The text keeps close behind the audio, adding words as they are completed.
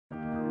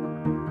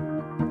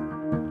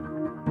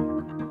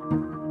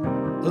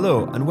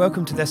Hello and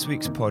welcome to this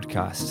week's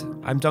podcast.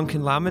 I'm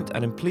Duncan Lamont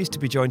and I'm pleased to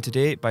be joined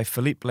today by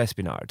Philippe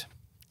Lespinard.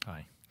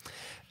 Hi.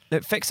 Now,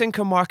 fixed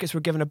income markets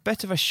were given a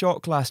bit of a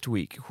shock last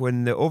week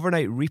when the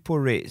overnight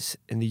repo rates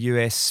in the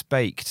US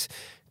spiked,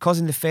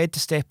 causing the Fed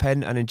to step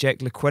in and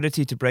inject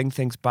liquidity to bring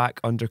things back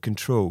under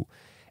control.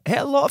 It hit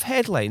a lot of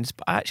headlines,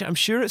 but actually I'm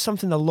sure it's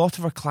something a lot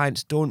of our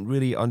clients don't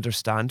really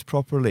understand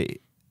properly.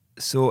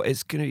 So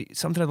it's going to be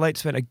something I'd like to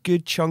spend a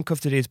good chunk of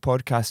today's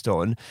podcast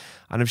on,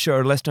 and I'm sure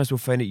our listeners will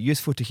find it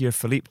useful to hear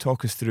Philippe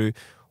talk us through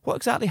what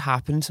exactly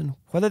happens and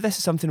whether this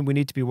is something we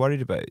need to be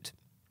worried about.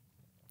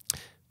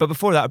 But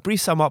before that, a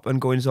brief sum up on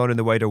goings on in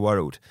the wider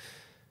world.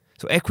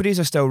 So equities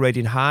are still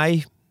riding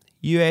high,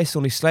 US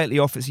only slightly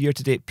off its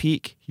year-to-date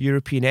peak,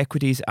 European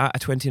equities at a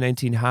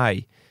 2019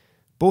 high,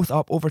 both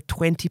up over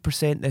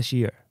 20% this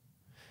year.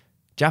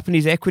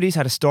 Japanese equities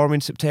had a storming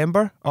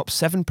September, up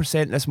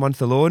 7% this month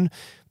alone,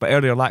 but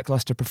earlier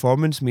lacklustre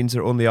performance means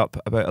they're only up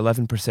about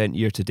 11%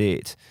 year to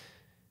date.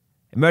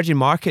 Emerging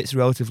markets,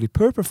 relatively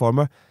poor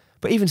performer,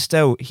 but even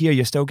still, here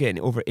you're still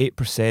getting over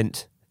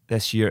 8%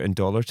 this year in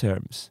dollar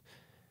terms.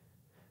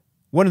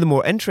 One of the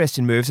more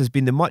interesting moves has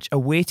been the much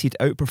awaited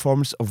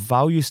outperformance of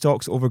value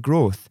stocks over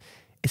growth,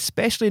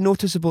 especially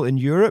noticeable in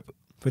Europe,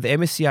 where the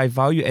MSCI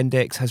Value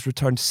Index has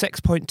returned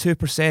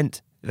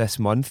 6.2% this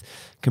month,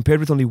 compared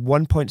with only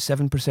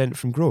 1.7%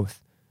 from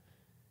growth.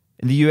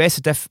 In the US,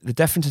 the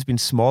difference has been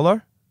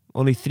smaller,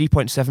 only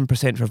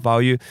 3.7% for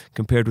value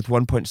compared with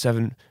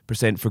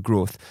 1.7% for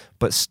growth,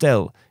 but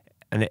still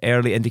an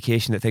early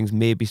indication that things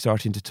may be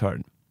starting to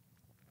turn.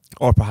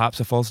 Or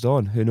perhaps a false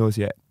dawn, who knows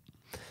yet.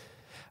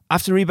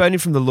 After rebounding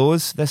from the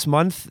lows this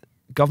month,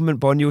 government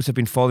bond yields have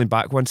been falling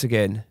back once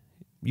again.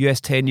 US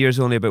 10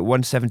 years only about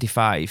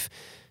 175,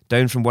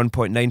 down from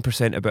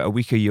 1.9% about a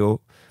week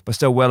ago, but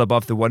still well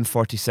above the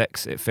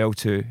 146 it fell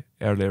to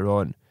earlier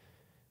on.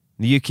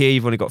 In the UK,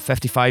 you've only got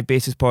 55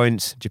 basis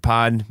points,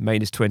 Japan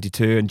minus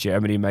 22, and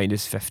Germany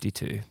minus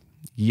 52.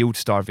 Yield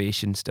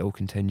starvation still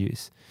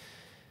continues.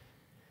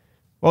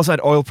 We also had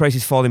oil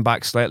prices falling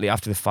back slightly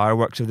after the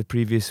fireworks of the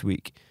previous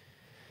week.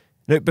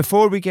 Now,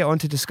 before we get on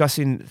to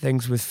discussing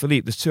things with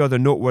Philippe, there's two other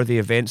noteworthy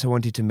events I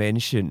wanted to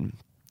mention.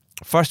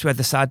 First, we had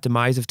the sad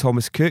demise of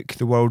Thomas Cook,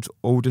 the world's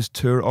oldest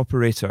tour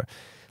operator.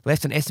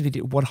 Left an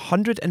estimated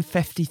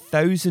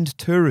 150,000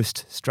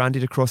 tourists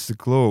stranded across the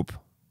globe.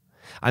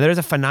 And there is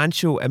a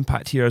financial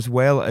impact here as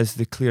well as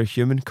the clear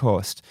human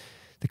cost.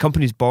 The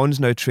company's bonds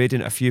now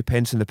trading at a few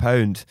pence in the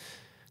pound.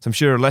 So I'm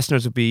sure our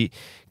listeners will be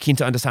keen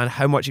to understand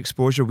how much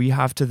exposure we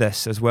have to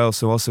this as well.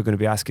 So also going to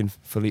be asking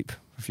Philippe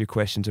a few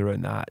questions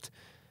around that.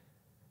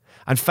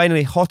 And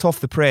finally, hot off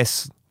the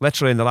press,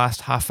 literally in the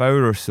last half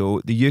hour or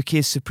so, the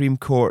UK's Supreme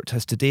Court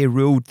has today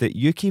ruled that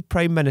UK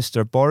Prime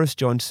Minister Boris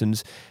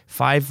Johnson's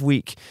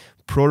 5-week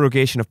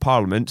prorogation of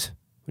Parliament,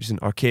 which is an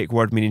archaic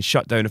word meaning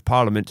shutdown of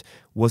Parliament,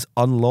 was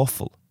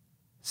unlawful,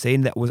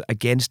 saying that was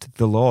against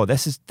the law.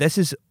 This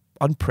is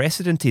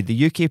unprecedented.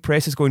 The UK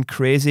press is going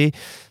crazy.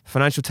 The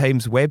Financial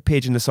Times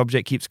webpage on the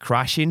subject keeps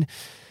crashing.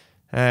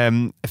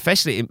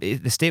 Officially,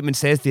 the statement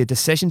says the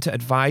decision to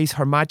advise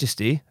Her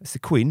Majesty, that's the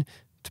Queen,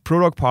 to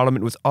prorogue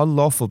Parliament was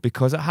unlawful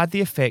because it had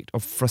the effect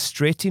of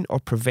frustrating or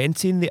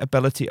preventing the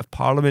ability of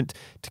Parliament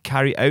to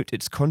carry out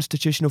its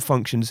constitutional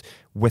functions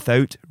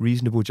without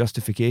reasonable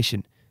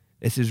justification.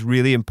 This is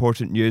really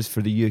important news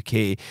for the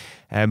UK.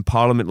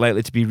 Parliament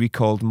likely to be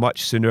recalled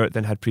much sooner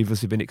than had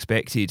previously been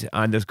expected,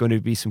 and there's going to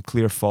be some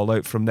clear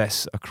fallout from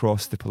this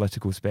across the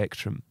political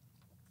spectrum.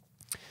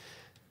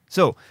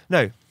 So,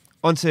 now,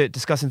 on to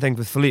discussing things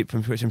with Philippe,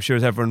 which I'm sure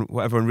is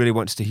what everyone really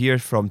wants to hear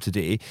from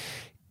today.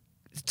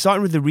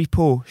 Starting with the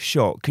repo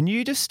shock, can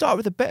you just start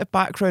with a bit of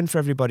background for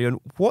everybody on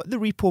what the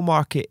repo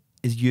market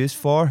is used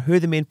for, who are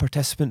the main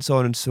participants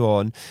on, and so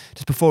on,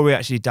 just before we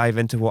actually dive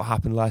into what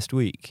happened last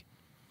week?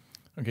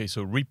 Okay,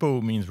 so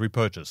repo means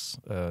repurchase.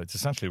 It's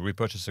essentially a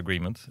repurchase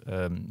agreement,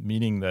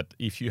 meaning that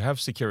if you have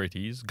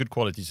securities, good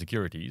quality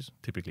securities,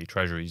 typically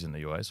treasuries in the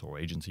US or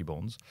agency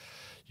bonds,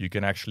 you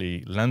can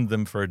actually lend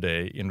them for a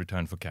day in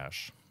return for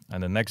cash.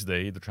 And the next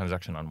day, the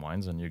transaction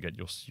unwinds and you get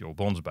your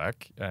bonds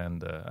back,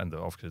 and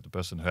obviously the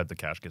person who had the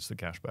cash gets the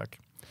cash back.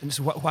 And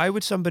so why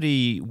would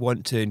somebody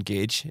want to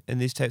engage in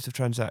these types of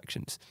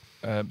transactions?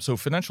 So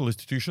financial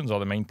institutions are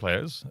the main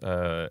players,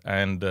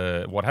 and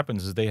what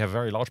happens is they have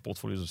very large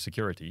portfolios of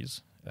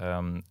securities,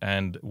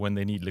 and when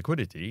they need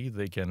liquidity,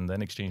 they can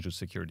then exchange those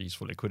securities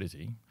for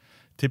liquidity.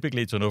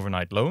 Typically, it's an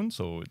overnight loan,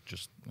 so it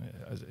just,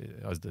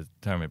 as the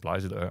term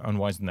implies, it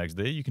unwinds the next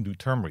day. You can do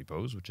term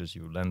repos, which is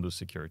you lend those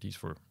securities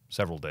for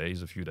several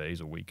days, a few days,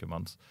 a week, a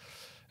month,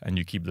 and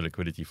you keep the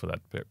liquidity for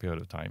that period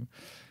of time.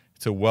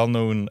 It's a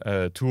well-known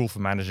tool for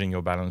managing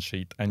your balance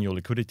sheet and your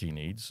liquidity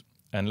needs.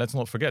 And let's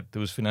not forget,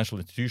 those financial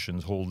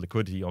institutions hold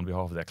liquidity on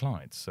behalf of their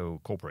clients. So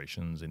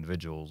corporations,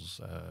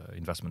 individuals,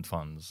 investment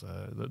funds,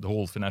 the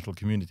whole financial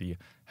community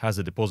has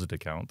a deposit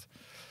account.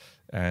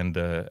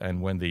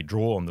 And when they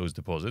draw on those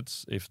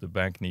deposits, if the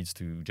bank needs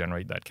to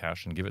generate that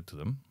cash and give it to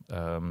them,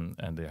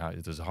 and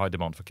there's a high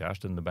demand for cash,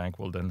 then the bank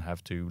will then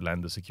have to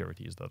lend the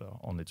securities that are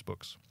on its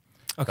books.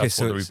 Okay, That's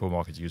so what the repo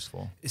market's used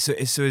for. So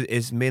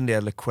it's mainly a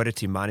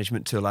liquidity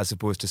management tool as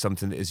opposed to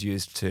something that is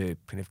used to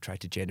kind of try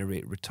to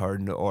generate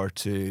return or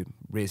to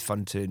raise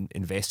fund to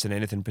invest in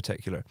anything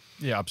particular.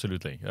 Yeah,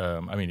 absolutely.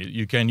 I mean,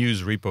 you can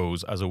use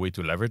repos as a way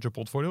to leverage a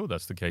portfolio.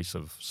 That's the case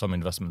of some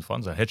investment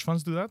funds. And hedge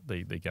funds do that.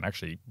 They can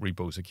actually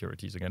repo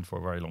securities, again, for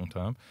a very long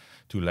term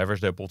to leverage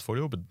their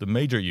portfolio. But the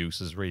major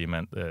use is really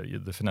meant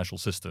the financial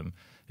system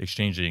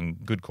exchanging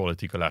good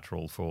quality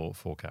collateral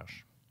for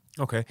cash.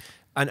 Okay.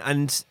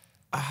 And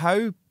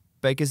how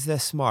big is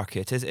this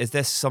market? Is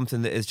this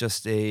something that is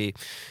just a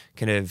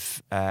kind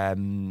of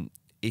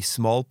a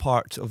small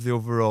part of the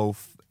overall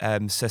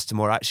system,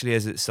 or actually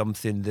is it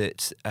something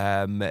that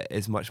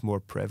is much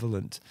more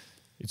prevalent?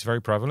 It's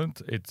very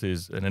prevalent. It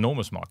is an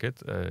enormous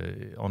market.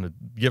 On a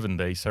given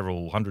day,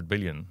 several hundred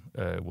billion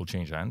will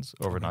change hands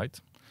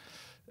overnight.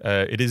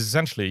 It is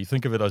essentially,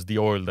 think of it as the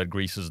oil that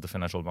greases the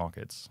financial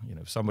markets. You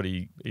know, if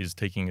somebody is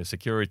taking a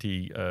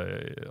security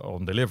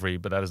on delivery,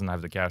 but that doesn't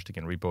have the cash, they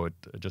can repo it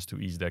just to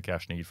ease their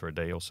cash need for a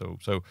day or so.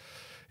 So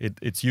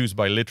it's used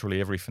by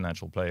literally every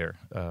financial player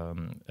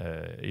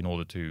in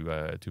order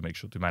to make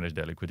sure to manage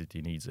their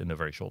liquidity needs in the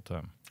very short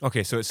term.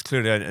 Okay, so it's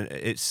clearly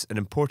it's an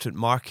important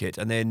market.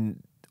 And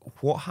then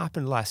what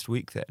happened last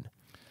week then?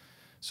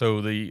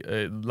 So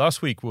the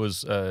last week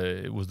was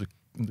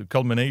the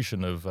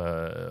culmination of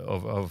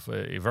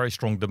a very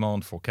strong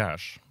demand for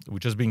cash,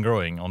 which has been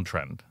growing on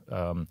trend.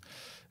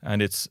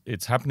 And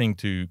it's happening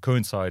to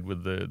coincide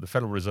with the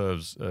Federal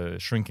Reserve's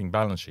shrinking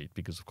balance sheet,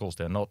 because, of course,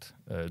 they're not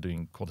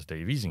doing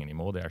quantitative easing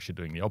anymore. They're actually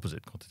doing the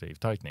opposite, quantitative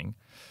tightening,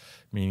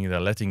 meaning they're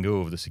letting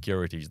go of the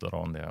securities that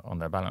are on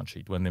their balance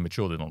sheet. When they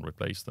mature, they don't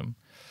replace them.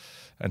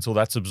 And so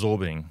that's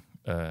absorbing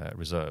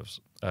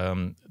reserves.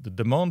 The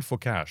demand for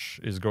cash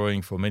is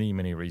growing for many,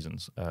 many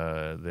reasons.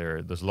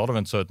 There's a lot of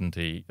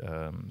uncertainty,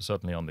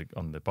 certainly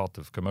on the part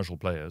of commercial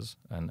players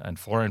and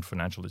foreign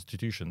financial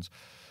institutions,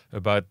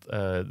 about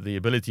the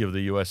ability of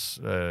the U.S.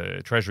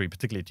 Treasury,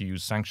 particularly, to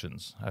use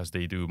sanctions as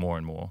they do more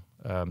and more.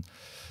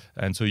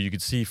 And so you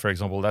could see, for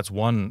example, that's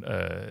one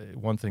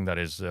thing that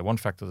is one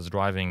factor that's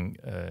driving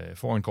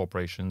foreign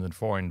corporations and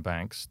foreign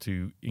banks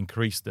to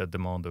increase their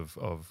demand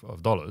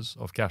of dollars,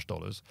 of cash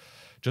dollars,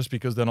 just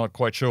because they're not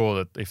quite sure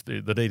that if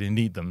the day they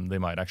need them, they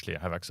might actually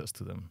have access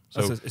to them.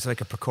 So it's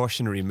like a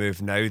precautionary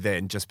move now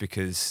then, just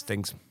because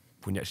things,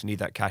 when you actually need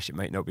that cash, it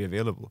might not be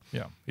available.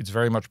 Yeah, it's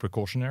very much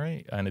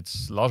precautionary, and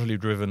it's largely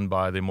driven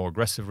by the more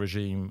aggressive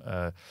regime.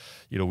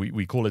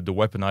 We call it the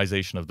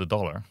weaponization of the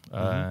dollar,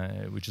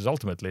 which is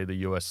ultimately the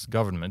U.S.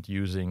 government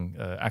using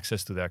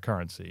access to their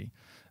currency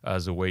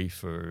as a way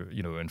for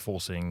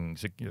enforcing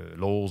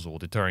laws or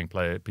deterring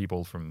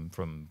people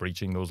from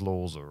breaching those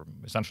laws, or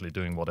essentially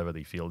doing whatever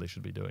they feel they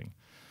should be doing.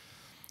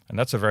 And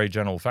that's a very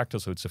general factor.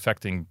 So it's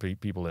affecting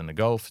people in the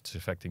Gulf, it's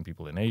affecting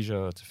people in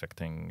Asia, it's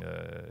affecting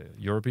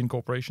European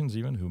corporations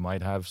even, who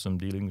might have some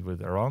dealings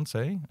with Iran,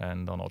 say,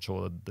 and are not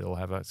sure that they'll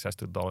have access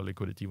to dollar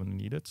liquidity when they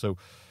need it. So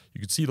you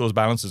could see those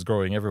balances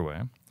growing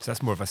everywhere. So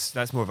that's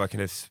more of a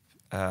kind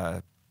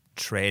of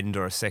trend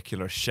or a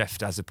secular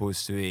shift, as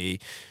opposed to a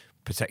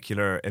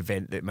particular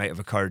event that might have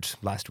occurred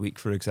last week,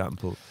 for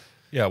example.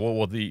 Yeah,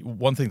 well, the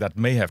one thing that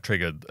may have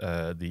triggered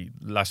the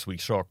last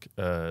week's shock,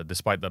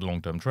 despite that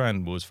long-term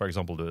trend, was, for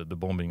example, the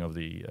bombing of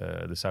the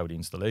Saudi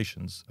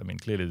installations. I mean,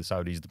 clearly the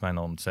Saudis depend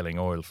on selling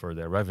oil for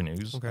their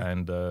revenues, okay.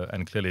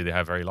 and clearly they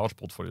have very large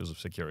portfolios of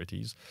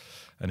securities.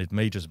 And it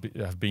may just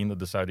have been that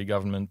the Saudi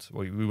government,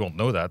 we won't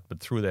know that, but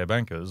through their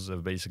bankers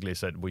have basically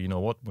said, well, you know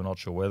what, we're not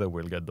sure whether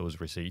we'll get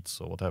those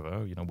receipts or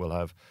whatever. We'll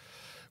have...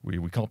 We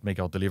can't make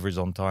our deliveries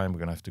on time. We're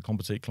going to have to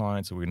compensate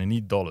clients, so we're going to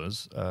need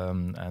dollars.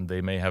 And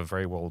they may have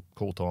very well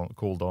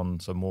called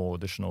on some more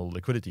additional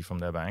liquidity from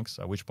their banks,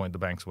 at which point the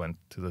banks went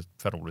to the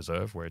Federal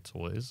Reserve, where it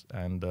all is,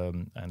 and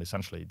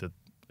essentially did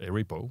a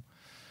repo.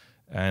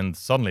 And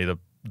suddenly the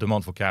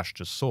demand for cash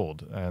just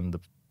soared, and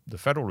the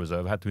Federal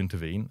Reserve had to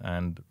intervene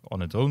and,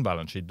 on its own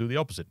balance sheet, do the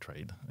opposite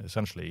trade,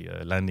 essentially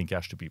lending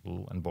cash to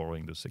people and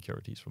borrowing those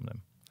securities from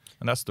them.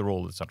 And that's the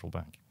role of the central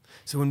bank.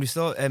 So when we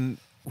saw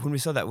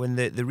that, when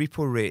the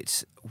repo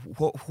rates,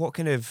 what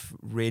kind of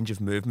range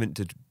of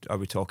movement are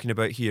we talking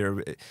about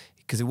here?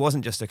 Because it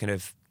wasn't just a kind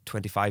of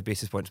 25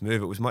 basis points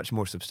move; it was much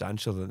more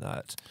substantial than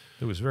that.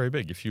 It was very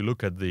big. If you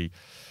look at the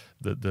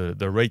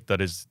rate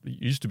that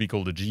used to be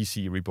called the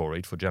GC repo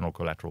rate, for general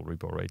collateral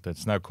repo rate,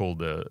 that's now called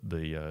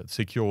the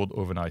secured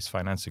overnight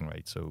financing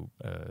rate. So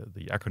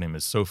the acronym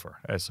is SOFR,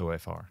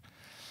 SOFR.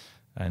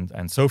 And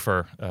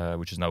SOFR,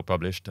 which is now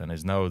published and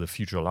is now the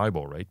future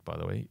LIBOR rate, by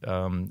the way,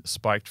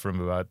 spiked from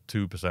about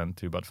 2%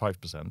 to about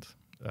 5%,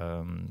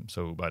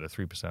 so about a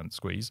 3%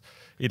 squeeze.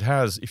 It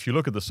has, if you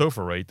look at the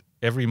SOFR rate,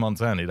 every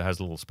month end it has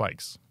little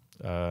spikes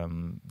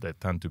that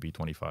tend to be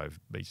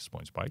 25 basis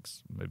point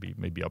spikes,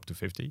 maybe up to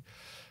 50.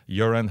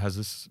 Year end has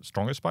this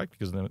stronger spike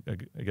because,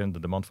 again, the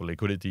demand for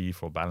liquidity,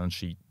 for balance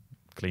sheet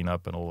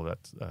cleanup and all of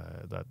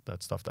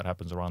that stuff that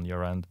happens around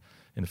year end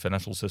in the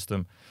financial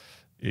system,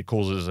 it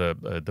causes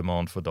a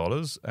demand for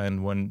dollars.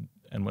 And when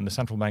And when the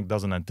central bank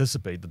doesn't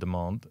anticipate the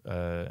demand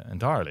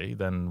entirely,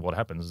 then what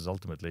happens is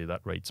ultimately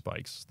that rate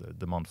spikes. The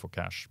demand for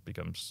cash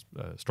becomes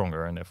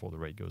stronger, and therefore the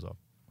rate goes up.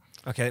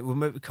 Okay, we'll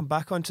maybe come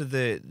back onto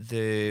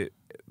the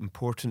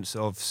importance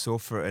of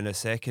SOFR in a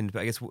second.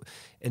 But I guess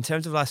in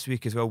terms of last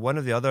week as well, one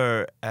of the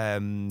other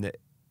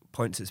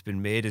points that's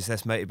been made is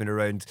this might have been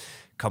around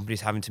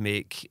companies having to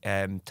make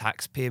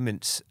tax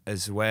payments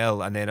as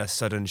well, and then a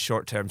sudden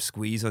short-term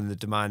squeeze on the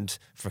demand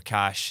for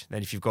cash.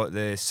 Then if you've got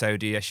the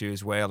Saudi issue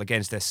as well,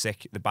 against this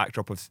the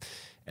backdrop of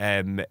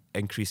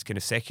increased kind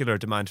of secular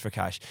demand for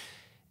cash,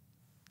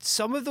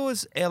 some of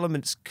those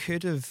elements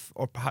could have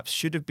or perhaps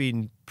should have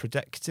been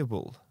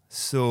predictable.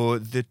 So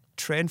the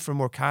trend for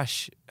more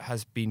cash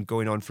has been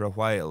going on for a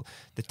while.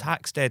 The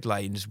tax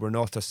deadlines were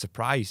not a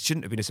surprise,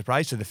 shouldn't have been a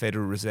surprise to the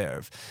Federal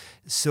Reserve.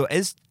 So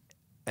is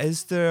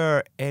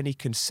there any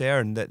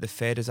concern that the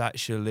Fed is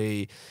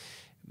actually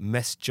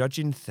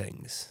misjudging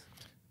things?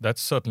 That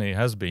certainly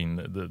has been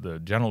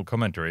the general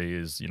commentary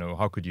is,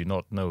 how could you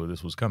not know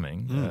this was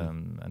coming?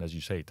 And as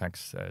you say,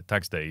 tax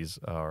days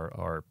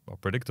are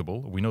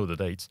predictable. We know the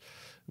dates.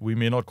 We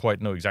may not quite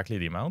know exactly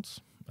the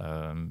amounts.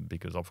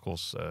 Because of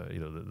course,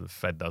 the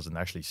Fed doesn't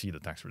actually see the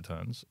tax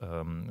returns,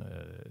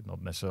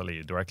 not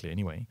necessarily directly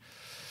anyway.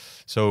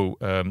 So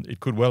it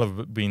could well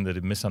have been that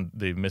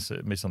they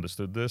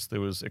misunderstood this. There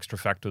was extra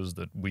factors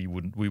that we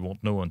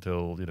won't know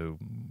until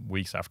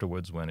weeks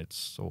afterwards when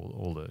it's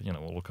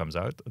all comes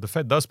out. The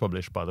Fed does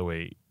publish, by the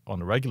way,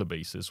 on a regular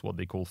basis what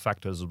they call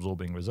factors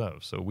absorbing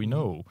reserves. So we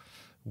know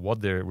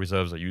what their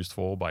reserves are used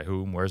for, by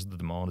whom, where's the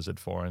demand, is it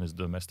foreign, is it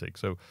domestic?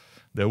 So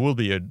there will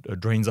be a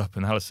drains up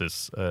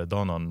analysis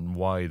done on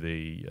why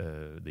they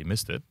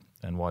missed it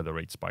and why the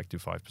rate spiked to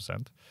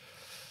 5%.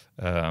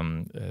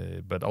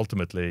 But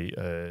ultimately,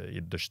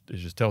 it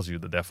just tells you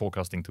that their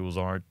forecasting tools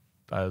aren't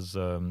as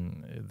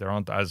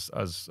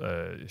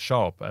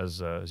sharp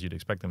as you'd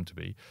expect them to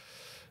be.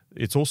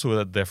 It's also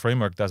that their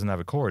framework doesn't have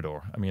a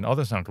corridor. I mean,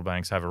 other central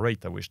banks have a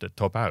rate at which they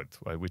top out,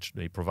 by which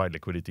they provide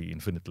liquidity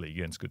infinitely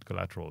against good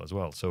collateral as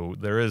well. So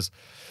there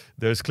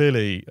are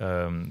clearly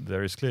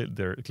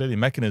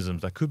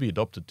mechanisms that could be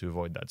adopted to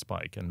avoid that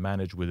spike and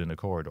manage within a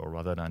corridor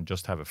rather than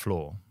just have a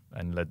floor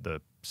and let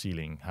the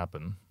ceiling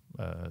happen.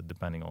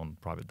 Depending on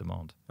private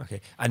demand.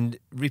 Okay, and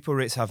repo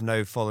rates have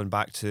now fallen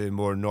back to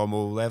more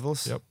normal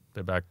levels. Yep,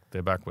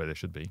 they're back where they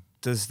should be.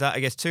 Does that? I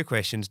guess two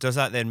questions. Does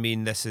that then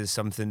mean this is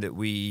something that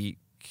we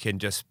can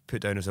just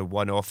put down as a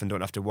one-off and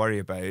don't have to worry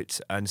about?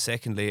 And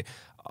secondly,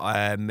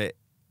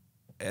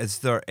 is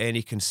there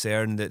any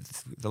concern that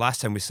the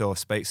last time we saw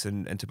spikes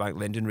in interbank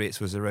lending rates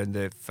was around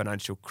the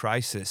financial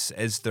crisis?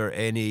 Is there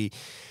any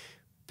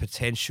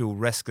potential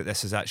risk that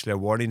this is actually a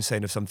warning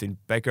sign of something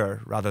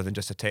bigger rather than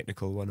just a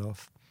technical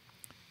one-off?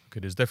 Okay,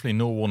 there's definitely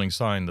no warning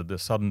sign that the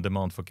sudden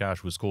demand for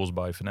cash was caused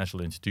by a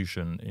financial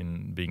institution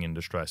in being in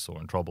distress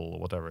or in trouble or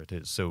whatever it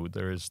is. So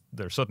there's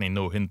certainly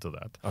no hint of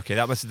that. Okay,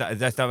 that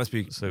must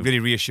be really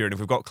reassuring. If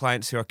we've got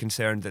clients who are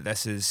concerned that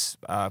this is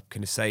a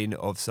kind of sign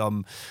of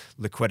some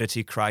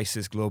liquidity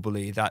crisis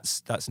globally,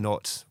 that's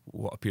not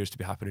what appears to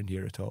be happening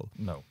here at all.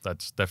 No,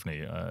 that's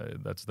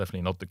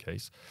definitely not the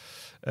case.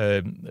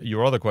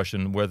 Your other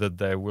question, whether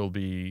there will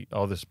be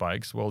other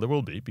spikes, well, there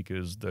will be,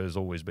 because there's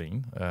always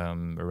been.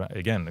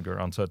 Again,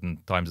 around certain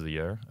times of the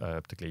year,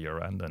 particularly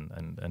year-end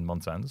and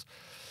month-ends.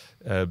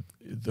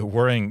 The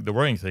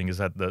worrying thing is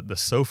that the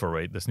SOFR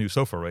rate, this new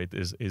SOFR rate,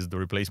 is the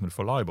replacement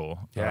for LIBOR.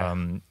 Yeah.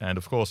 And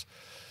of course,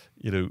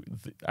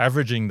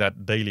 averaging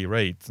that daily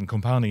rate and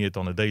compounding it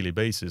on a daily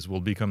basis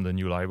will become the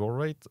new LIBOR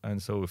rate.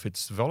 And so if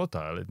it's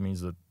volatile, it means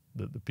that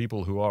the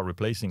people who are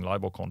replacing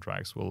LIBOR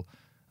contracts will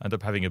end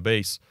up having a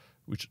base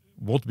which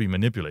won't be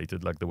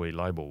manipulated like the way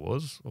LIBOR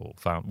was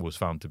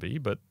found to be,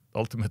 but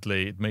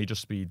ultimately it may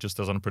just be just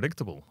as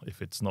unpredictable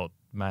if it's not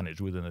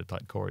managed within a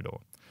tight corridor.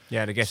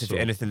 Yeah, and I guess if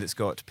anything that's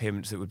got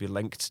payments that would be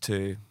linked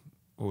to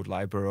old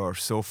LIBOR or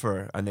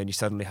SOFR, and then you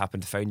suddenly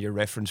happen to find your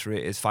reference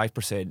rate is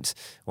 5%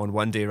 on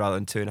one day rather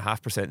than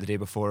 2.5% the day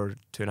before,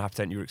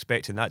 2.5% you were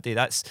expecting that day,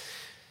 that's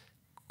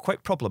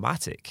quite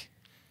problematic.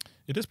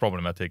 It is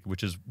problematic,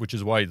 which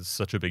is why it's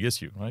such a big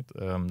issue, right?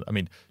 I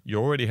mean, you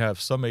already have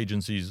some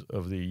agencies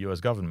of the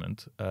U.S.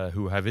 government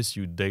who have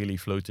issued daily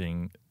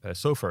floating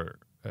SOFR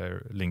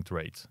linked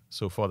rates.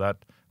 So for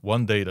that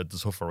one day that the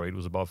SOFR rate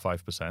was above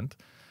 5%,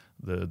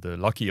 the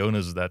lucky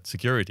owners of that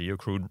security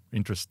accrued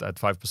interest at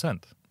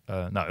 5%.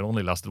 Now, it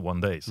only lasted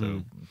one day,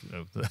 so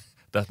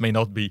that may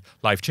not be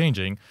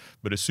life-changing,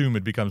 but assume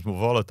it becomes more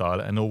volatile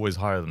and always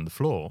higher than the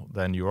floor,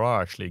 then you are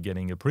actually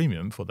getting a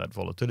premium for that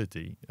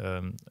volatility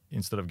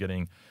instead of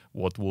getting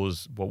what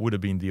would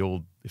have been the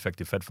old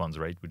effective Fed funds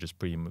rate, which is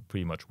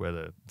pretty much where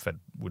the Fed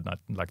would not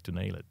like to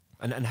nail it.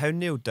 And how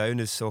nailed down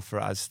is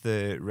SOFR as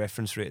the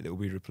reference rate that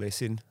will be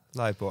replacing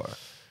LIBOR?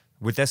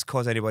 Would this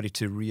cause anybody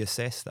to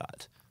reassess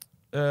that?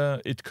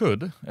 It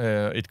could.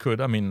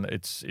 I mean,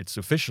 it's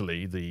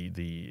officially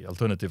the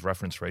alternative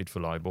reference rate for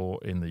LIBOR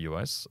in the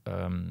US.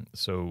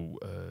 So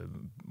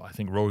I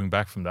think rowing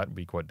back from that would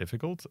be quite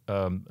difficult.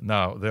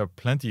 Now, there are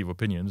plenty of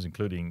opinions,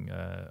 including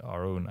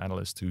our own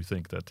analysts, who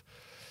think that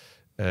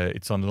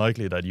it's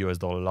unlikely that US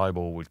dollar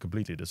LIBOR will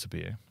completely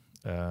disappear.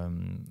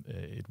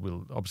 It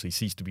will obviously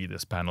cease to be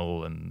this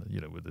panel, and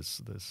with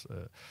this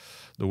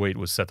the way it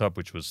was set up,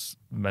 which was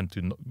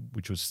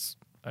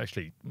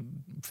actually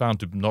found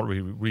to not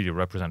really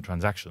represent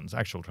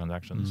actual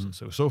transactions.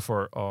 Mm-hmm. So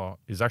far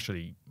is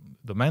actually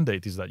the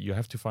mandate is that you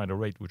have to find a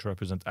rate which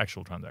represents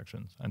actual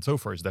transactions, and so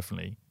far is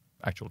definitely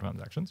actual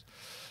transactions.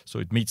 So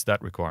it meets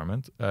that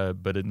requirement,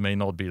 but it may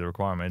not be the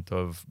requirement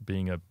of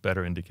being a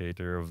better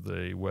indicator of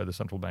where the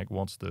central bank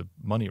wants the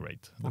money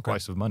rate, the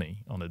price of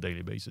money on a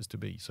daily basis to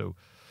be. So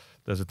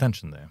there's a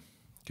tension there.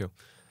 Cool.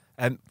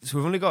 So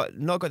we've only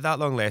not got that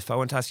long left, but I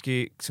want to ask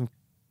you some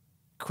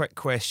quick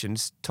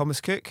questions. Thomas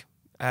Cook,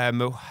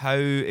 how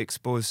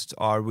exposed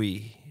are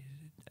we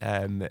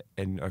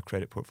in our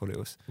credit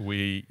portfolios?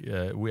 We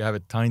have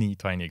a tiny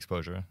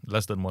exposure,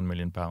 less than £1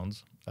 million.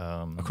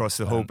 Across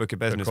the whole book of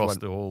business? Across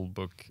the whole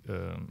book.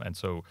 And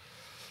so,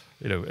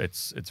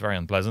 it's very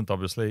unpleasant,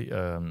 obviously,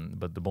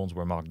 but the bonds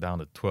were marked down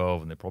at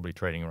 12 and they're probably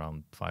trading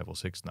around 5 or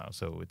 6 now.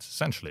 So it's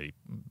essentially,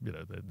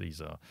 these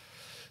are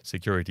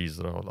securities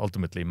that are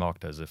ultimately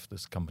marked as if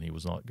this company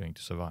was not going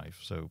to survive.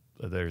 So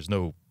there's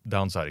no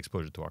downside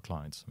exposure to our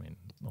clients. I mean,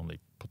 only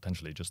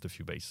potentially just a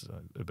few basis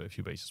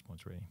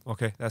points, really.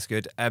 Okay, that's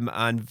good.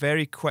 And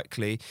very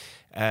quickly,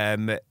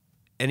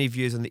 any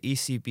views on the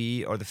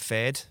ECB or the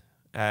Fed?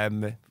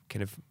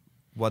 Kind of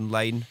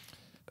one-line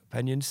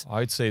opinions?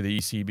 I'd say the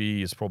ECB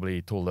has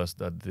probably told us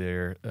that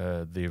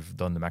they've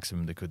done the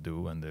maximum they could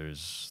do, and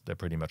they're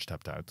pretty much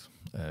tapped out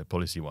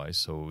policy-wise.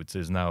 So it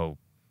is now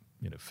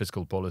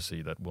fiscal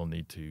policy that will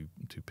need to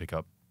pick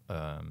up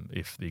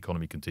if the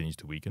economy continues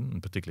to weaken,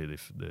 and particularly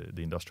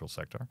the industrial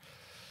sector.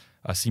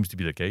 Seems to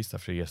be the case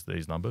after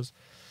yesterday's numbers.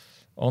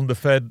 On the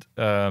Fed,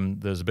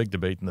 there's a big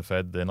debate in the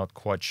Fed. They're not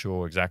quite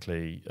sure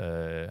exactly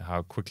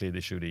how quickly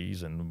they should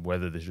ease and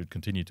whether they should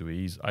continue to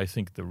ease. I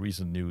think the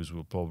recent news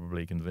will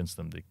probably convince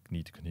them they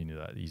need to continue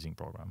that easing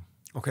program.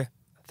 Okay.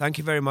 Thank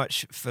you very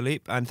much,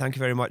 Philippe, and thank you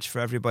very much for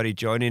everybody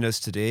joining us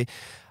today.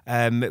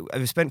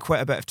 We've spent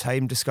quite a bit of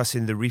time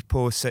discussing the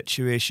repo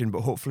situation,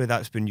 but hopefully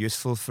that's been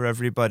useful for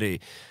everybody.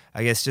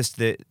 I guess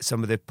just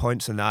some of the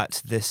points on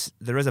that.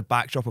 There is a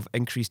backdrop of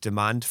increased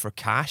demand for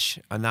cash,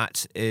 and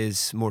that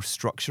is more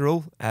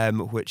structural,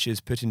 which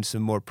is putting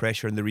some more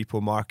pressure in the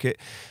repo market.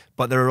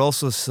 But there are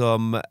also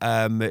some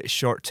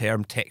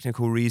short-term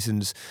technical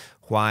reasons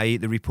why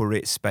the repo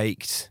rate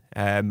spiked,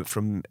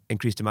 from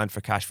increased demand for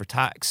cash for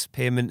tax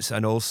payments,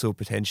 and also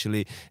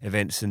potentially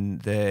events in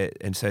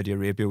Saudi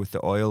Arabia with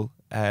the oil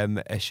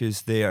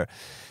issues there.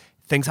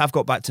 Things have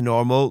got back to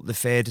normal. The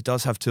Fed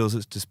does have tools at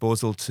its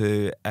disposal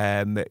to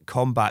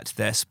combat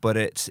this, but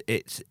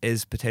it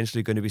is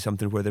potentially going to be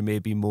something where there may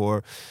be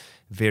more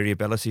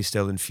variability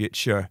still in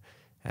future.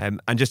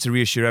 And just to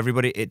reassure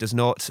everybody, it does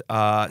not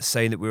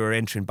sign that we were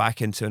entering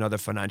back into another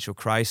financial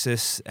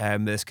crisis.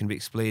 This can be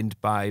explained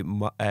by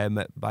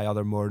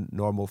other more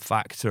normal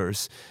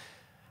factors.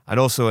 And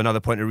also another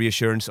point of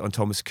reassurance on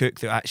Thomas Cook,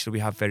 that actually we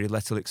have very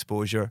little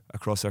exposure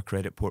across our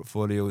credit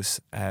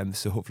portfolios.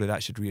 So hopefully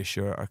that should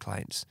reassure our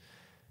clients.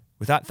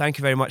 With that, thank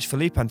you very much,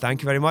 Philippe, and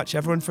thank you very much,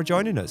 everyone, for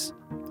joining us.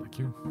 Thank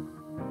you.